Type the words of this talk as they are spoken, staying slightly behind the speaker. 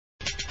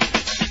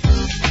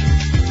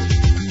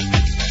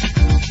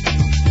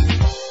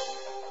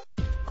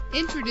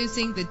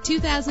Introducing the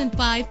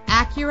 2005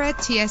 Acura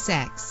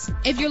TSX.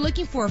 If you're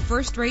looking for a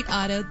first-rate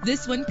auto,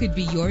 this one could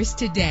be yours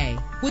today.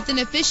 With an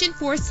efficient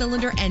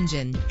 4-cylinder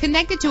engine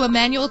connected to a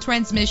manual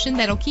transmission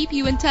that'll keep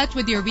you in touch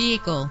with your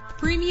vehicle.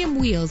 Premium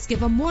wheels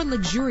give a more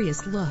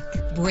luxurious look.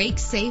 Brake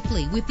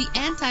safely with the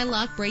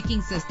anti-lock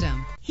braking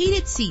system.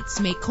 Heated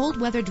seats make cold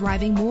weather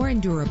driving more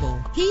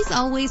endurable. He's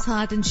always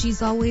hot and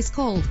she's always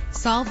cold.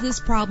 Solve this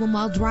problem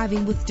while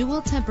driving with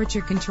dual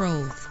temperature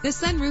controls. The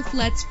sunroof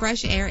lets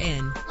fresh air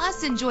in.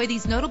 Plus, enjoy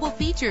these notable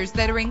features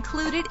that are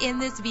included in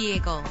this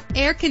vehicle: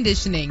 air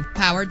conditioning,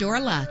 power door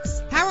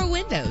locks, power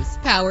windows,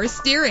 power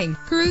steering,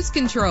 cruise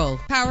control,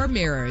 power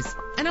mirrors,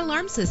 an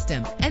alarm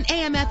system, an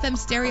AM/FM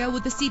stereo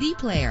with a CD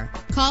player.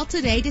 Call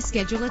today to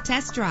schedule a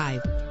test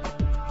drive.